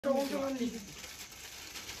Hello,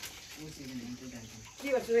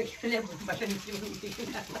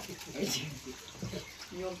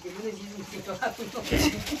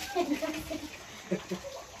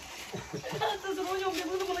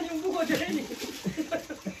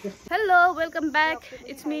 welcome back.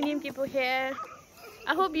 It's me, Neem Kipu here.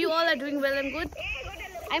 I hope you all are doing well and good.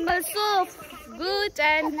 I'm also good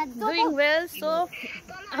and doing well. So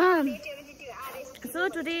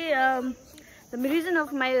today, the reason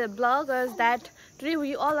of my blog is that today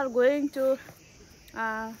we all are going to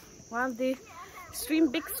one of the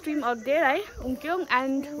big stream out there, right? Umkyong,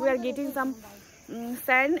 and we are getting some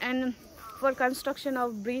sand and for construction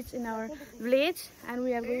of bridge in our village, and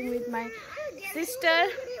we are going with my sister.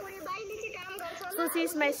 So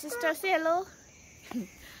she's my sister. Say hello.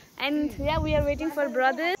 And yeah, we are waiting for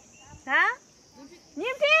brother. Huh?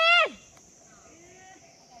 Nimti!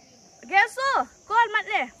 Guess so. Call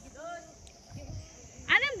Matle.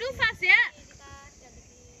 Adam, do fast, yeah?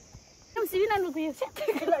 I'm seeing a look here.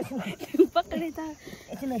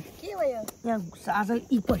 Yang saasa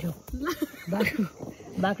ipo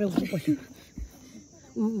bakar ipo sih.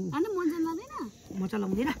 Anda mau jalan lagi na? Mau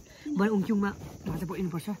jalan lagi na? Baru cuma masa po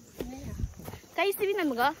ini pasal. Kayak sih bina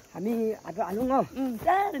muka? Kami ada alung oh.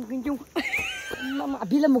 Dan kunjung. Mama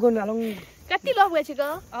abila muka alung. Kati loh gue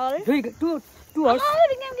cika. Or? Two hours. Oh,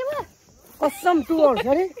 dengan apa? Kosong 2 hours,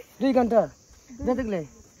 jadi 2 घंटा. Betul le.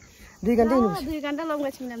 2 घंटे ini. 2 घंटा loh gue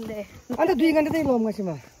cina deh. Anda 2 घंटे tadi loh masih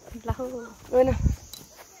mah. Lahu. Mana?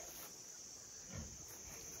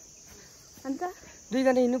 Anta? 2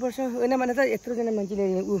 घंटे ini pasal. Mana tu ekstro jenis mancing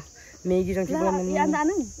ni. Maggi jangan tiba mana. Anda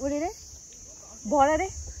anu, udah deh. Bola deh.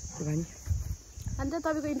 Sebani. Anda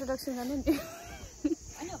tapi ko introduction kan ni.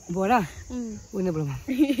 Bola? Ini belum.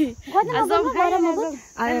 Azam,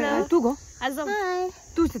 hello. Tu go. Azam.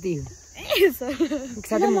 Tu sedih. Yes.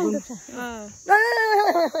 Kesada mukul.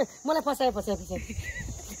 Mana pasai.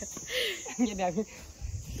 Ini aku.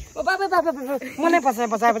 Oh, ba. Mana pasai.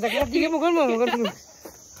 Dia mukul.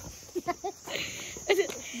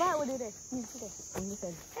 Ba, udah deh.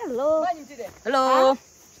 Hello. Hello.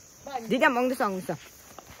 Dia mau ngisang.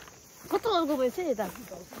 Kotor gue bersih dah.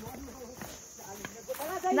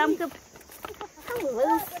 Nam ke.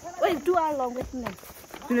 Wait, 2 hours long with me.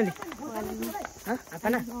 Huh? Apa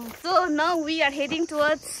na? So now we are heading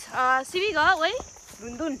towards Siviga, wait?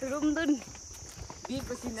 Rumdun.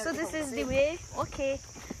 So this is the way. Okay,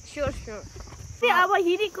 sure. See, our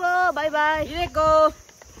Hiriko, bye. Hiriko.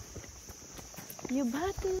 You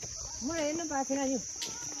batu. Mulai na pa sila niyo.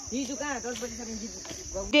 Dito ka, tapos pwede sa rin dito.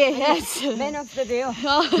 Yes. Man of the day.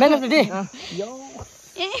 Man of the day.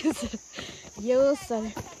 Yo, sir.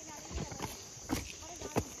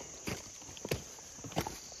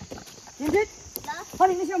 Injit?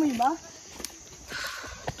 Hari ini siapa ini, Mbak?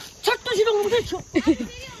 Cepat sih dong, udah cok.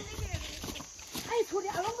 Hai, sorry,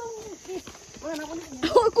 alam dong.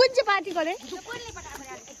 Oh, kunci party kau deh.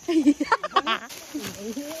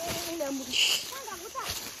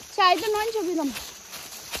 Cai itu non coba dong.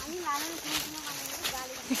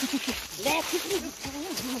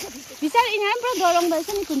 Bisa ini kan bro dorong dari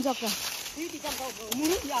sini kunjak lah.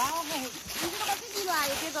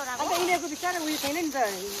 Ada ini aku bicara, wih saya ni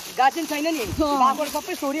garden saya ni, bapak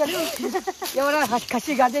sampai story ada. Ya orang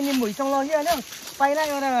kasih garden ni mui song lagi ada. Pahila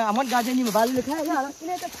ya orang amat garden ni balu lekha ya.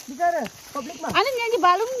 Ini tu bicara public mah. Anu ni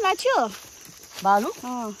balu nacio. Balu?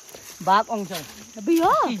 Bak ong song.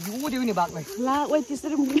 Biar. Iu dia ni bak ni. Lah, wait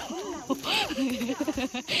tisere mulu.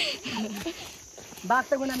 Bak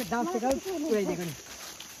tu guna ni dance sekal, urai dia guna.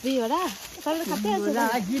 Biar lah. Kalau kata tu.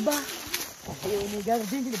 Lagi bah. Ayo ni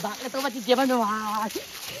garden ni bak tu macam siapa tu?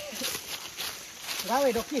 Gawe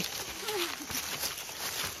doki.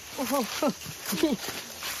 Oh.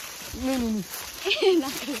 Ni.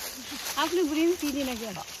 Nak. आपने बुरी में सीधी ना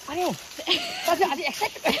किया। अरे tapi ada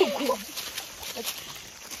exact.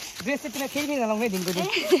 Dress itu nak kini dalam wedding tu.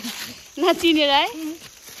 ना चीनी रहा है?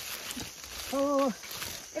 Oh,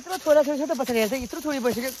 itu थोड़ा छोटा pasal ya. Itu थोड़ी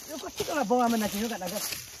pasal. Kau kalau bawa mana cino kan agak.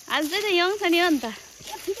 आज तो yang sana yang anta.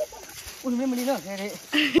 Unme muli na.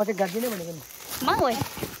 Macam garden ni boleh kan? Mau eh?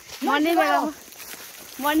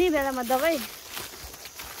 Morning bela mah dawai.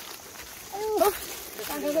 Oh,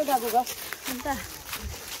 agak. Anta.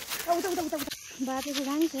 Uta. Baru tu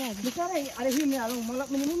kan saya. Bicara ada ini alung malap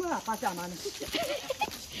minimum lah pasal mana.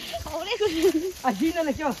 Oleh tu. Ajina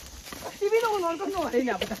nak cakap. TV nonton ni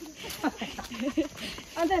apa tak?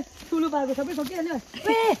 Anda dulu baru sampai soki aja.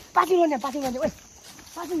 Weh, passing mana? Weh,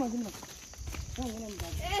 passing mana?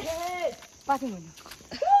 Passing mana?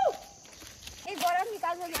 गरम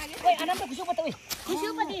निकाल्नु लाग्यो ओइ आराम त खुसु पत्ता ओइ खुसु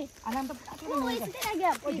पनि आराम त ओ यस्तै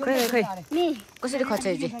लाग्यो खै नि कसरी खर्च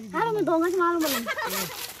है हालमा ढोंगा मालु मलाई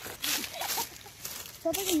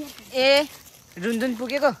ए रुन्दुन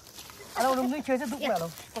पुगेको अरे रुन्दुन खेल्छ दुख्नु हालो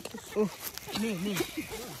नि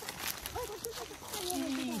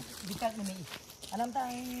बिचार नि आराम त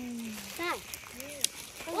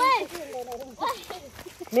ओइ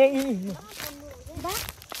ने बा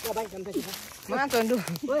ya baik jam tadi mana tuan tu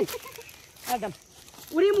oi adam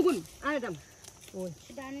uri mugun adam oi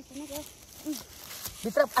dane sana ke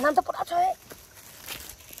bitra anam ta pura chhe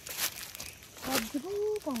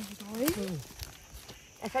aduh kong doi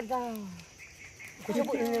asal ga kuch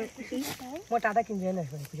bo mo tata kinje na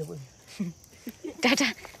kuch bo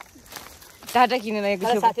tata kinne na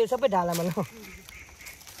kuch साथीहरु सबै ढाला मन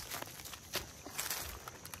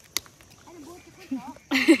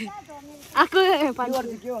aku luar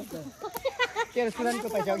ke restoran ko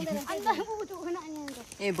paisa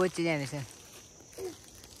bocah ni sir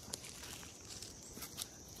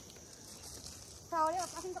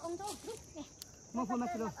mau phone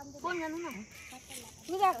mati lo phone nganu na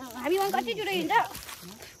ni da हामी वन कति जुरे हिँड्दा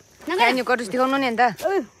नगा कटुस दिखाउनु नि अन्त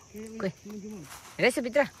कोइ रहेछ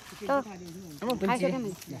भित्र म खाइसके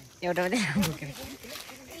नि एउटा मात्रै बोकेर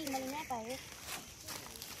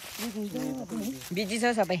बिजी छ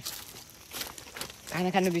सबै खाना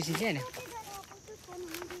खानु बिर्सिन्छ हैन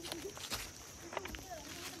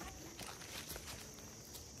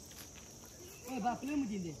ओइ बापले म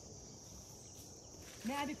दिन्थे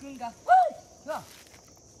मैं आदि कुंगा ल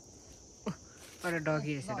अरे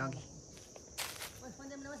डॉगी रहेछ डॉगी ओइ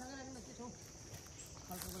पंजाब नवा सँग लाग्न के छौ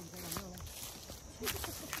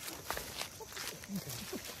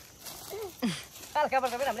काल खबर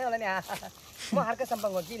हामीले होला नि म हरका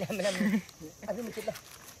सम्पंग हो कि हामीले अभी मुझे ल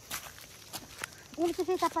उनी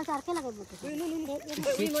चाहिँ चप्पल चार्के लगाइ बोके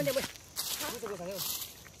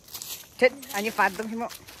Chết, anh như phạt tôi không?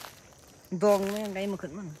 Đong mấy cái mà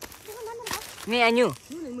khẩn mà. Mẹ anh nhủ,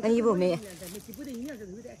 anh đi bộ mẹ.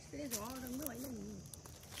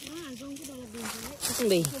 Không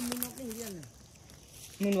đi.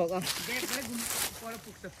 Mun vợ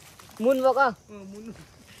Mun vợ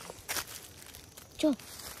Chưa.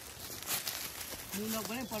 Mun vợ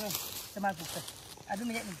cái para sama puksa. Aduh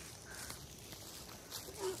minyak ni.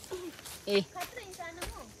 Khatra insan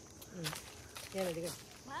mo. Ya lah dekat.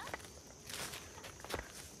 Ha?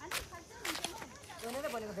 Ani khatra insan mo. Done le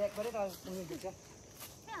bone bag bare ta mungkin bisa.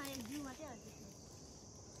 Ya, view mate aja.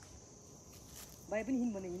 Bai पनि हिन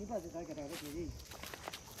बने हिनी पाछ का केटा हो फेरि.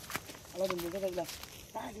 अलग हुन्छ त ल.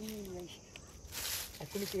 ताडी नि.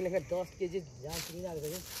 Aku mesti lekat 10 kg jam sini nak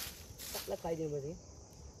kerja. Taklah kaya dia mesti.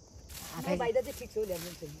 Apa bayi dah fix हो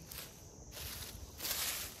ल्याउनु छ.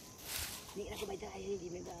 Ni aku bayi dah ayo di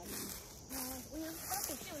mana.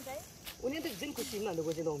 उनी त जुन खुसी मान्नु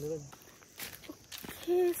खोजे नहुने पनि.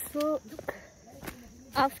 Okay, so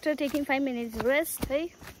after taking 5 minutes rest, hey,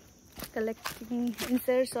 collecting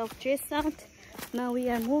inserts of chest sound, now we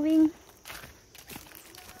are moving.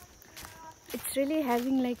 It's really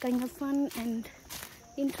having like kind of fun and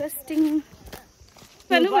interesting.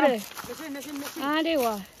 Are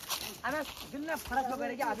wow. Ana जुनले फरक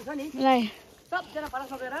लगेर के आजु छ नि. Right. सब जना फरक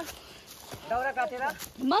लगेर दाउरा काटेर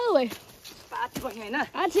Malway. पाती बस्ने हैन.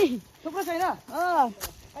 Aji. थुप्रो छैन.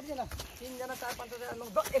 कति जना 3 जना 4 5 जना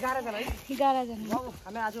 11 जना है. 11 जना. वाउ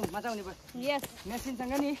हामी आज मजा आउने भयो. Yes. मेसिन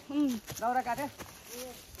सँग नि दाउरा काटे.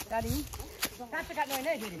 गाडी काट्ने हैन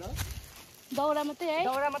है फेरि. दाउरा मात्रै है.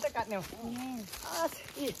 दाउरा मात्रै काट्ने हो.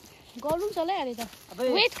 गरौँ चलै हाले त.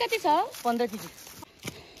 वेट कति छ? 15 KG.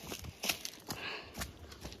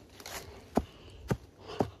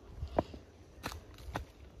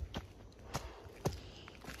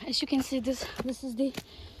 As you can see, this is the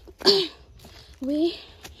way,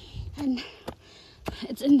 and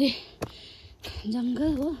it's in the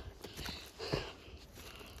jungle.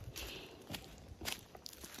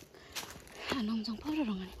 Anong jang paro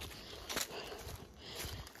rong ani.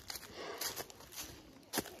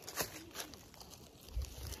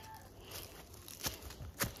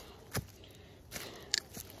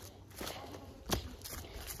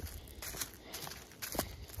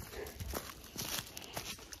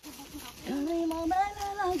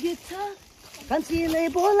 कान्छीले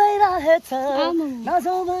बोलाइरहेछ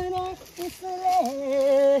नजाऊ भने उसले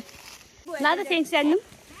Nada tem sendo.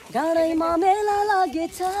 डाँडैमा मेला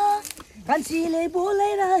लागेछ कान्छीले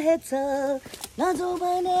बोलाइरहेछ नजाऊ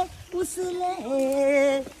भने उसले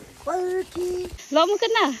पर्खी Lomo ka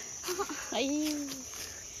na. Ay.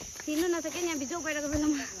 Sino nasa kanya video ko ra kabila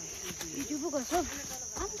mo. Video ko so.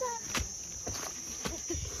 Anda.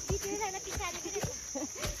 Video ra na kisara ka.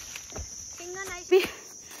 Tingnan ay.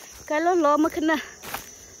 Kalau lomo ka na.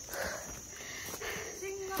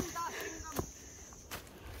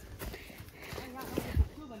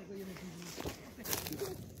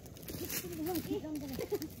 सिजु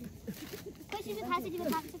थाहा सिजु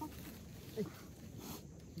थाहा छ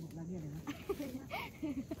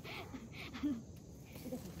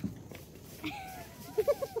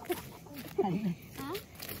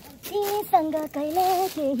तिमीसँग कहिले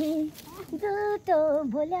केही झुटो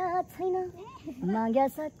बोल्या छैन माग्या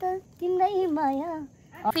सत तिम्रै माया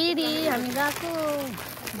फेरि हामी गएको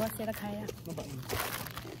बसेर खायो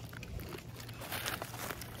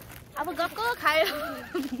अब गएको खायो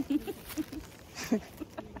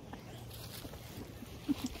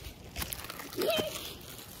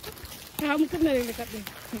काम करने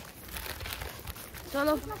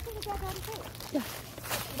चलो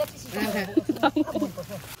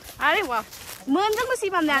अरे वाह मोनजोंबो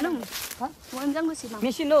सिमाम जानु मोनजोंबो सिमाम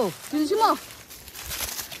मेसिनो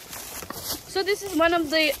So this is one of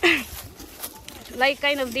the like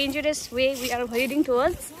kind of dangerous way we are heading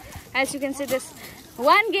towards. As you can see, this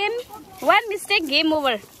one mistake, game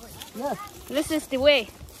over. Yes. This is the way.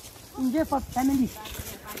 Enjoy for family.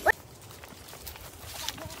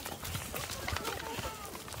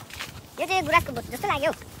 यो चाहिँ गुराँसको बोट जस्तो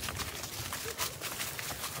लाग्यो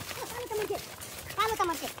कालो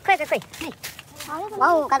टमाटर खोइ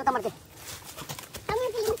wow कालो टमाटर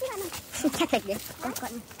सुक्खा फ्याक्दे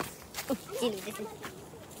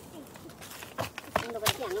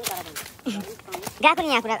गएको नि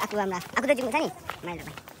यहाँ कुरा आकु हाम्रो आकु त जिम्मो छ नि माइला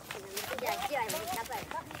भाइ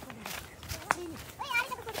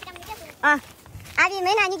आदि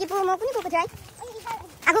मै नानी कि पु म कुनै पुको थियो है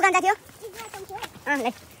आकु कान्ता थियो ल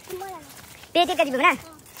पेटे कति बेला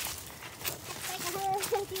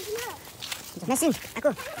machine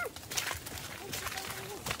आकु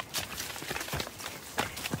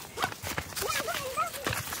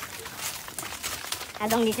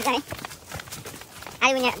Abang di situ kan?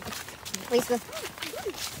 Ayo punya, wis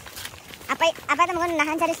apa itu mungkin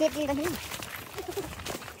nahan cari safety kan ini?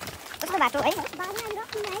 Terus batu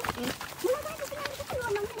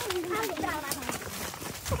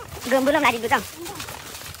belum lari dulu.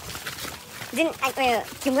 Jin,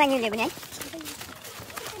 cuma ini dia punya.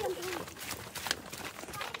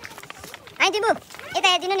 Ayo tibu, itu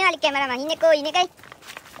ya jinu ni balik kamera mah. Ini kai,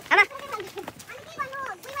 apa?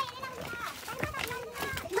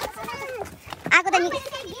 Aku tadi.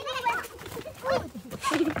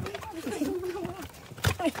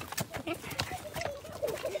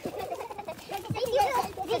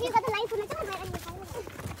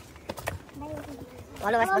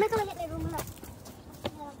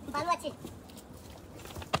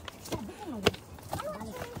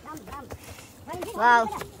 Wow.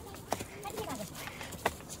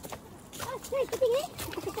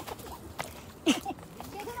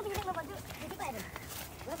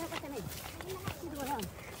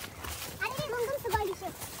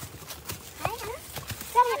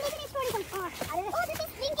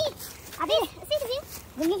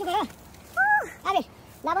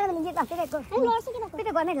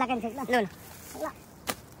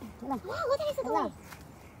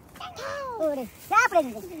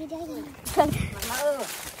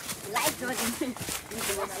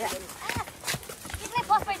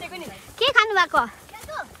 के खानु भएको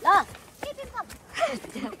ल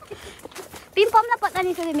पिम्पमलाई पत्ता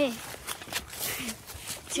नि छ तिमी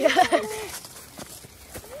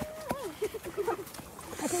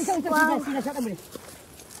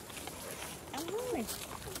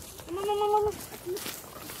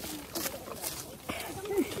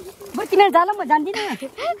तिमीहरू जाला म जान्दिनँ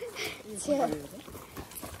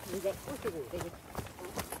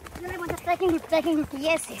ट्रेकिङ रुट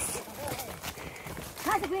यस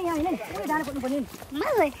जानु पर्नुपर्ने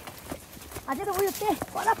अझै त उयो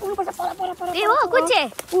पर पुग्नुपर्छ पर ए हो कुन चाहिँ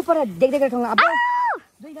ऊ पर देख्दै ठाउँमा अब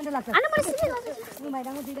 2 घण्टा लाग्छ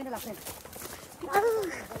बाहिरमा 2 घण्टा लाग्छ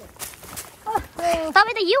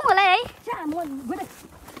तपाईँ त हिउँ होला है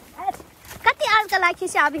कति आलका लाग्यो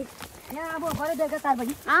चाहिँ अब यहाँ अब भरे बेलुका 4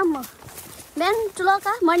 बजी आम बिहान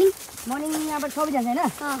ठुलोका मर्निङ अब 6 बजी जान्छ होइन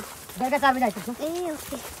बेलुका 4 बजी आइपुग्छ ए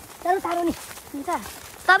ओके चलो टाढो नि हुन्छ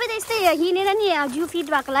तपाईँ त यस्तै हिँडेर नि जिउ फिट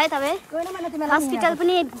भएको होला है तपाईँ हस्पिटल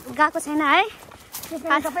पनि गएको छैन है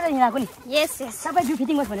सबैलाई हिँडाएको नि यस यस सबै जिउ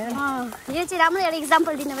फिटिङ होस् भनेर यो चाहिँ राम्रो एउटा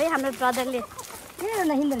इक्जाम्पल दिनुभयो हाम्रो ब्रदरले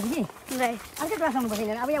हिँड्दो रहेछ कि राइट अर्कै क्लासमा बसेन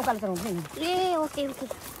अब यहाँ उकालो चलाउँछ नि ए ओके ओके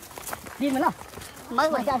दिनमा ल म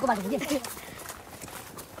अर्को बाटो कि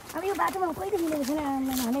अब यो बाटोमा कोही त हिँडेको छैन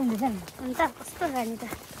हामी हिँड्दैछ नि अन्त कस्तो छ नि त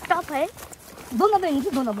टप है दोङ्गा हिँड्छु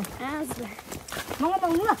दोङ्गा हजुर मङ्गा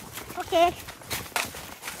पाउनु ल ओके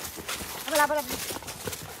अब लाबर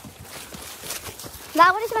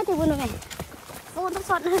लाबर चाहिँ माथि बुनु में फोन त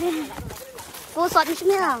सर्ट नरे फोन सर्ट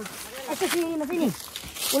निस्किने यस्तो सिँढीमा चाहिँ नि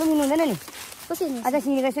उलुम हिँड्नु हुँदैन नि कसरी अझ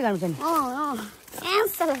सिँढी यसै गर्नु छ नि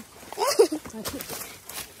एन्सर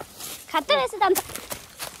खाते रहेछ त अन्त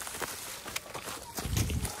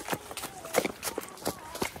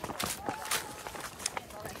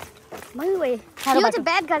यो चाहिँ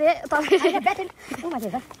ब्याट गरे तपाईले ब्याट उ माथि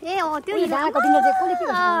छ ए अँ त्यो नि डाको दिन्छ चाहिँ कसले के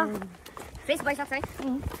गर्छ फ्रेस भइसक्छ है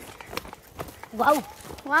वाउ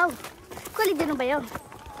वाउ कसले दिनु भयो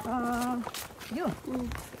यो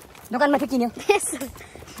दोकानमा थियो किन्यो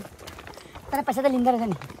तर पैसा त लिँदो रहेछ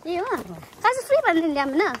नि ए हो काज फ्री भन्ने ल्याम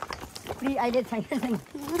न फ्री अहिले छैन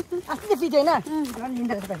अस्ति त फ्री थियो हैन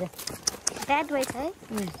लिँदो रहेछ पैसा ब्याट भएछ है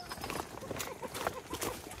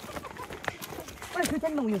ओइ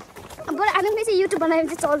फ्युचरमा उयो बरु आनन्दले चाहिँ युट्युब बनायो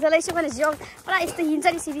भने चाहिँ चल्छ होला यसो भने जग पुरा यस्तो हिँड्छ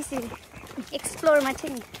नि सिरी सिरी एक्सप्लोरमा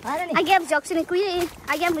चाहिँ नि आगे अब जग्छु नि कुही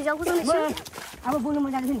आगे अब जग्छु नि अब बोल्नु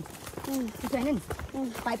मन जान्छ नि त्यो हैन नि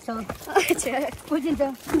पाइप छ अच्छा बुझिन्छ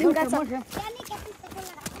ढुङ्गा छ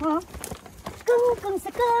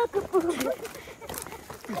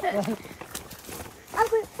अब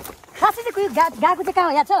खासै चाहिँ कोही गएको चाहिँ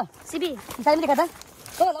कहाँ याद छ सिबी टाइमले गर्दा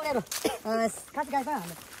हो लौडेरो खास गएको कहाँ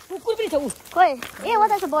कुकुर पनि छ ऊ खोइ ए हो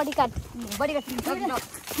त बडी गार्ड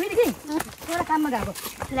कि एउटा काममा गएको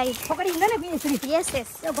लाइक पकडी हिँड्दैन नि यसरी यस यस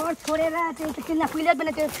त्यो घर छोडेर त्यो किन्न कुइलेट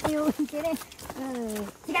पनि त्यो के अरे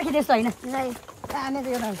टिका खेल जस्तो होइन लाइक हामी त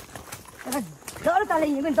एउटा डर ताले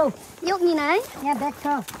हिँडेको नि त यो नि है यहाँ ब्याग छ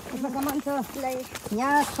यसमा सामान छ लाइक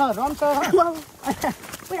यहाँ छ रम छ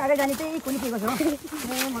कोही अगाडि जाने चाहिँ कुनै के गर्छ ए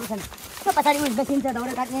मलाई छैन त्यो पछाडि उयो बेसिन्छ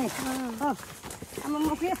दौरा काट्ने अब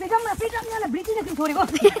म फ्रिडममा ब्रिटिस किन छोडेको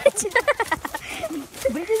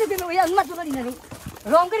ब्रिटिस किन उयो मात्र गरिदिनु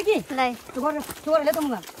रङ गरी कि लाइक छोडेर त म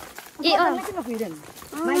ए अँ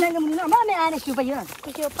माइलाङको मुनि म आने छु पाइयो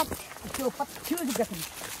त्यो पट त्यो पत्थर जुग्छ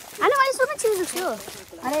अनि मैले सुन्नु छिउ छु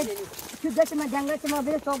अरे जुग्छमा जङ्गलमा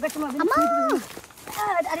बेला चौकमा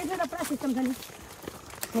अरे त्यो त पुरा सिस्टम छ नि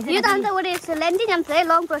यो त अन्त what is landing and play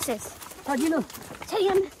long process सजिलो छै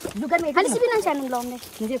यहाँ दुकानमा खाली सिबिन छैन लम्ने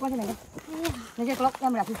निजे कसै हैन निजे क्लक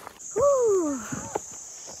यहाँ राख्छु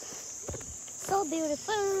so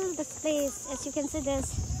beautiful this place as you can see this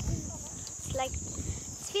it's like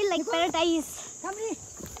feel like paradise Kamli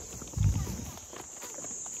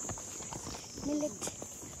millet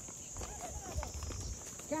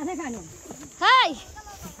क्या खाने hi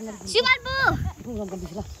शिवाबु ल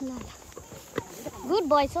good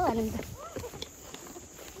boy so आनन्द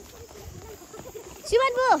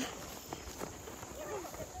शिवाबु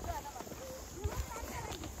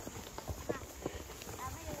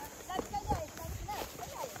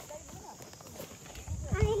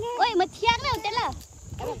ओइ म थियाक न होटेल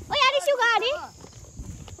ओइ आरी सुगा आरी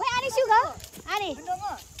ओइ आरी सुगा आरी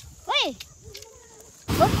ओइ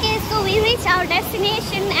okay so we reach our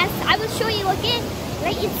destination as I will show you okay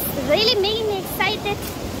like it's really making me excited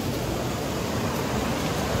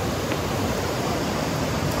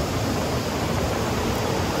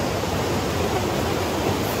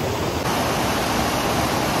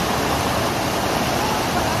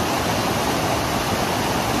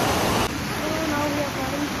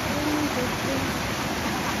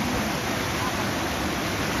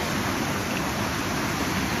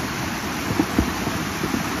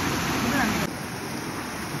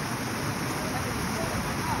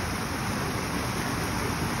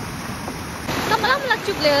Malam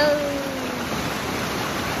lakcuk le.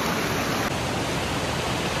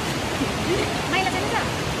 Main lah sana.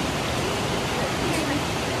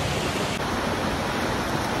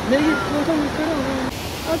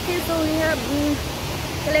 Okay, so we have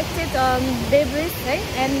collected debris, right?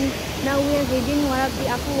 And now we are reading one of the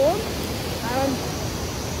Aku home.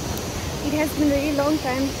 It has been a really long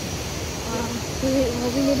time.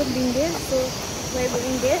 We never been there, so we are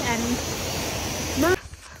going there, and now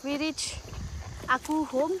we reach Aku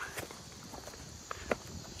home.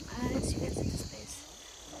 Let's see this place.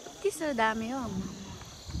 This is dami ho.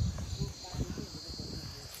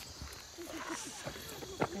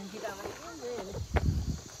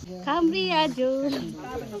 Kamli ajo.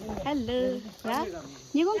 Hello. Ya.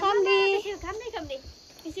 Ni kong Kamli. Kamli.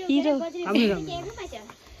 Hero. Kamli.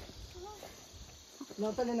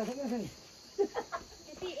 नौता लेना था क्या sir?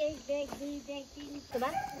 एक bag तीन तो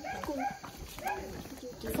बात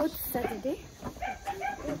Fourth Saturday.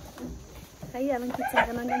 Kaya lang kita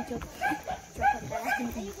ka man ng chok.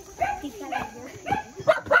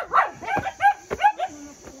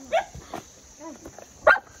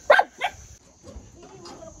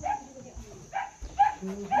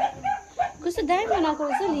 Gusto dahil man ako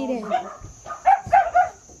sa lire.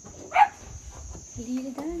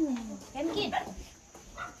 Lire dahil. Kan kid?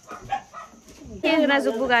 Yang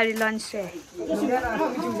nasuk bugari lunch है।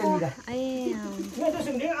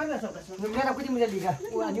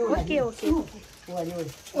 Okay okay So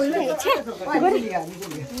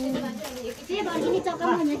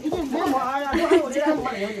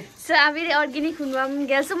हामीले organic हुनुमा पनि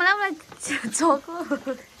गेल्छु मलाई चोको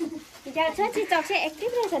छ चक चाहिँ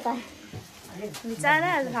एक्टिभ रहेछ त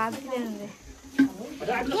बिचारा भाबिदिनु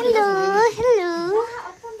hello hello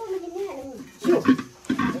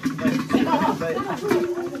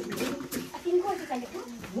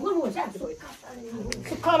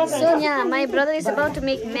So yeah, my brother is about to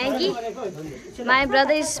make Maggie. My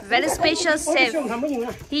brother is very special chef.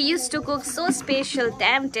 He used to cook so special,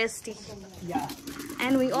 damn tasty.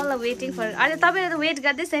 And we all are waiting for it. Are you wait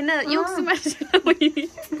गर्दै छैन यो सुमा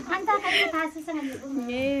अन्त कति फाससँग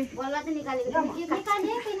ए बल्ल त निकालेको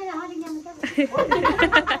निकाल्ने किन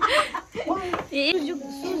ए जुक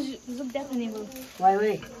देख्ने भयो वाइ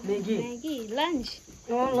मेगी Maggie lunch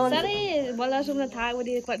सारै बल्ल सुम्न थाहा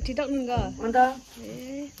गरे ठिटाउनु ग अन्त ए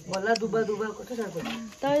बल्ल दुबा कस्तो छ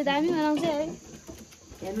तपाईँ दामी बनाउँछ है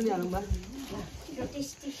हेर्नु नि हालौँ बा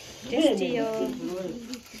टेस्टी हो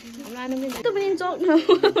मानु नि त पनि चोक न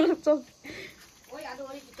चोक ओइ आदो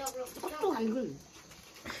गरी कस्तो हालगुल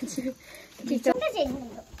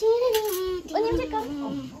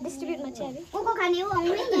डिस्ट्रिब्युट मान्छे हामी को खाने हो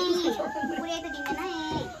आउने नि पुरै त दिँदैन है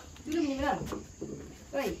तिम्रो मिल्दैन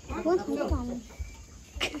ओइ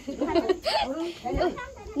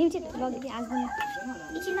न्युटी लगी आज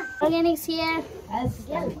organics here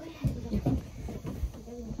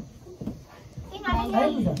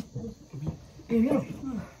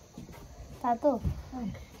Tato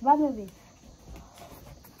बाद में भी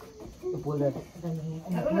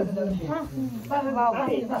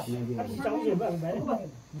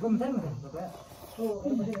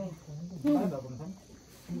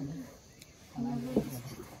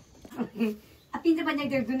Atin sa banyak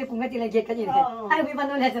dia dunia pungat lagi kan ini. Ayo bi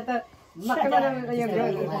bangun aja tu. Makan yang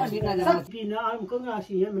Pina am kung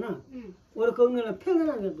asi ya mana. Or kung na pengen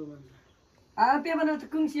na tu man. apa mana tu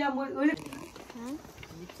kung siapa boleh.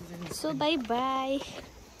 So bye bye.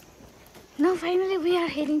 Now finally we are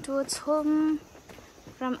heading towards home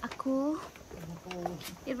from Aku.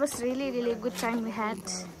 It was really good time we had.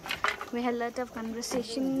 We had a lot of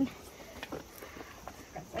conversation.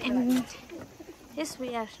 And yes,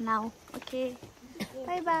 we are now. Okay.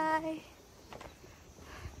 Bye bye.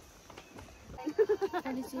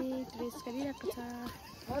 Ali ji dress गरिरहेको छ.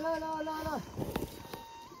 Hello.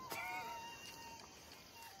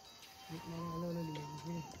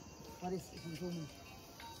 What is home?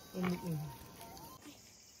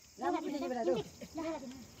 Lama punya di mana tu?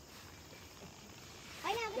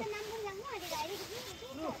 हैन अब त नाम पनि राख्नु अनि गाडी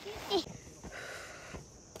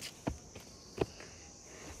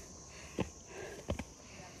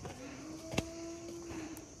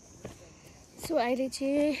So अहिले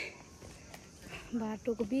चाहिँ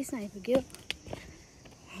बाटोको बिचमा आइपुग्यो.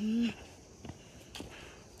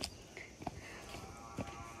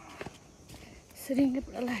 Seringai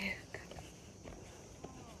pulang lahir.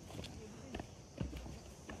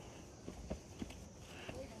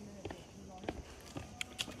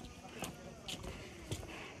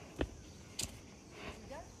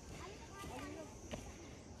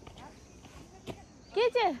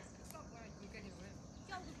 Kece.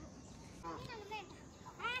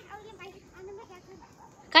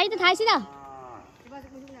 Kayu itu thai sih dah.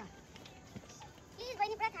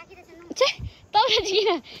 Tahu tak sih?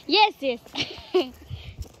 Yes.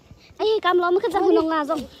 Kam lo mau kerja gunung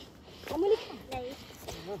ngazong.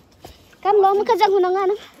 Kam lo mau kerja gunung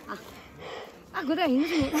ngana? Aku dah ini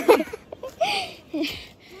sih.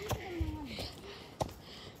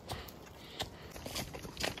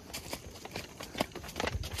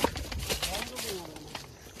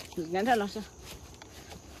 Ganda lah sah.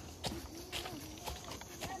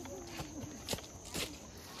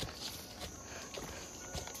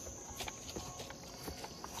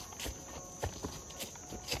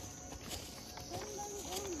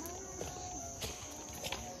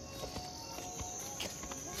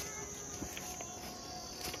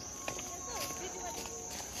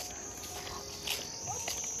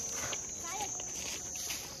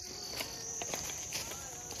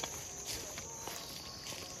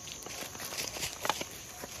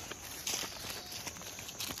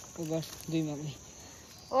 बस 2 minute ले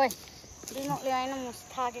ओइ 2 minute ले आइन म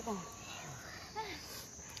थाकेको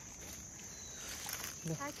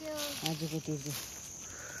थाक्यो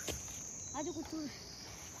आजको tour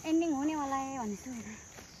ending हुने वाला है भन्छु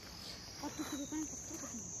कस्तो कुरो पनि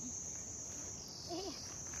ए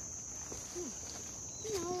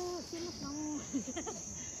नो सिलो नो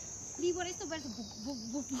लिभर यस्तो बर्छ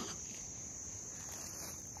बुक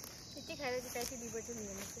त्यति खाएर चाहिँ टाइटी लिभर चाहिँ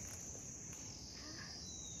हुँदैन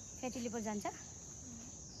फ्याटी लिभर जान्छ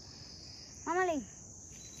Mama organic.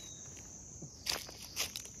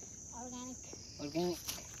 Organic.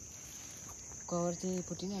 Cover चाहिँ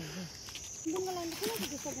पुटिन हाल्छ.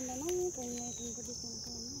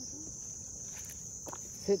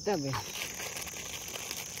 सेता बे.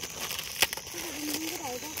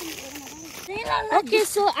 Okay,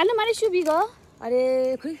 so anu mari shubi go. अरे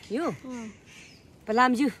खोइ यो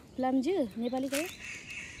पलामजु Lamju, Nepali ko.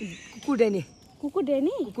 कुकुरदैनी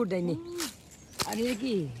Kukudeni. कुकुरदैनी अरे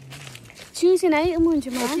कि Chusinai umunchu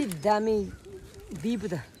ma. कति दामी बिप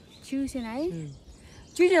त Chusinai.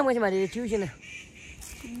 चुइछ म चाहिँ मारे चुइछ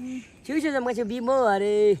त म चाहिँ बिमो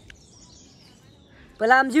अरे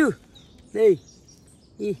पलामजु ए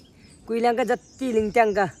इ कुइलाङका जति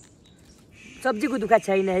लिङट्याङका सब्जीको दुखा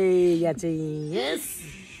छैन है यहाँ चाहिँ यस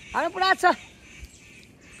अरे पुरा छ.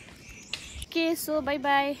 Okay, so bye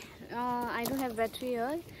bye. I don't have battery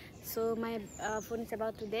here, so my phone is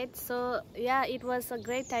about to dead. So yeah, it was a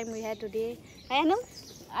great time we had today. Hey Anu,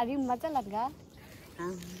 are you macha langa?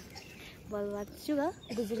 Bolwa chuga,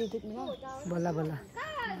 bujuri dit me. बल्ला बल्ला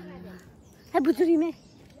Hey bujuri me.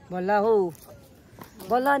 बल्ला हो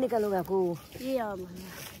बल्ला निकालो गएको. Yeah, man.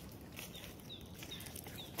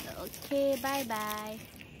 Okay, bye bye.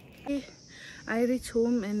 I reach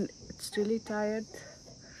home and it's really tired.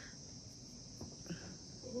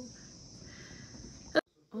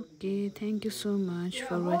 Okay, thank you so much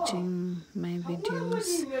for watching my videos.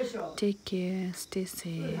 Take care, stay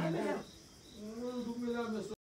safe.